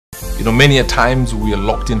Many a times we are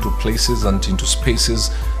locked into places and into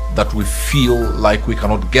spaces that we feel like we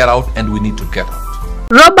cannot get out, and we need to get out.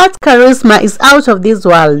 Robert's charisma is out of this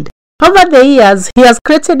world. Over the years, he has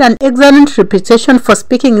created an excellent reputation for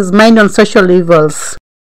speaking his mind on social evils.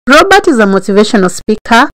 Robert is a motivational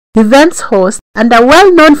speaker, events host, and a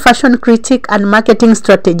well-known fashion critic and marketing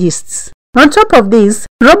strategist. On top of this,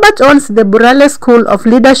 Robert owns the Burale School of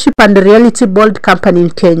Leadership and Reality Bold Company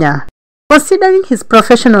in Kenya. Considering his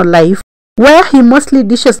professional life, where he mostly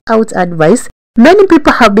dishes out advice, many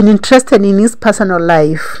people have been interested in his personal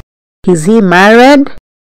life. Is he married?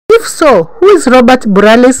 If so, who is Robert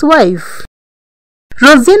Burale's wife?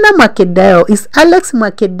 Rosina Makedeo is Alex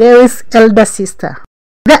Makedeo's elder sister.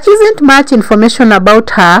 There isn't much information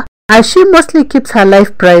about her, as she mostly keeps her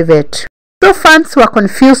life private. So fans were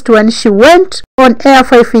confused when she went on air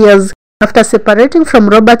 5 years after separating from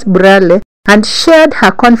Robert Burale and shared her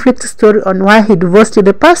conflict story on why he divorced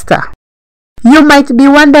the pastor. You might be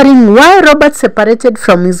wondering why Robert separated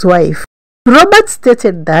from his wife. Robert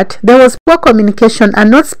stated that there was poor communication and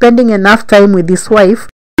not spending enough time with his wife,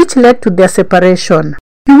 which led to their separation.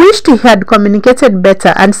 He wished he had communicated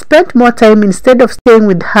better and spent more time instead of staying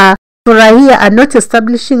with her for a year and not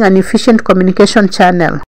establishing an efficient communication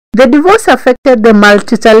channel. The divorce affected the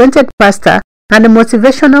multi-talented pastor and a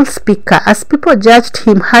motivational speaker, as people judged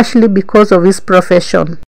him harshly because of his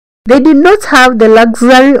profession. They did not have the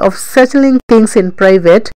luxury of settling things in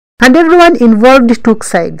private, and everyone involved took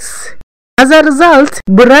sides. As a result,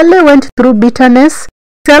 Burale went through bitterness,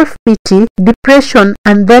 self-pity, depression,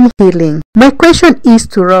 and then healing. My question is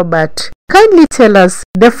to Robert. Kindly tell us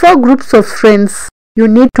the 4 groups of friends you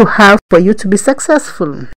need to have for you to be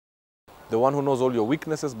successful. The one who knows all your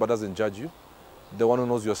weaknesses but doesn't judge you. The one who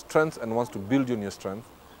knows your strengths and wants to build you on your strength.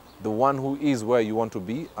 The one who is where you want to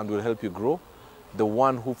be and will help you grow. The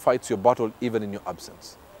one who fights your battle even in your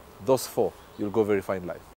absence. Those 4, you'll go very far in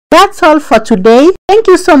life. That's all for today. Thank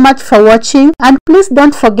you so much for watching, and please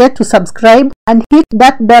don't forget to subscribe and hit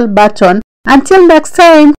that bell button. Until next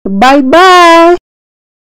time, bye bye.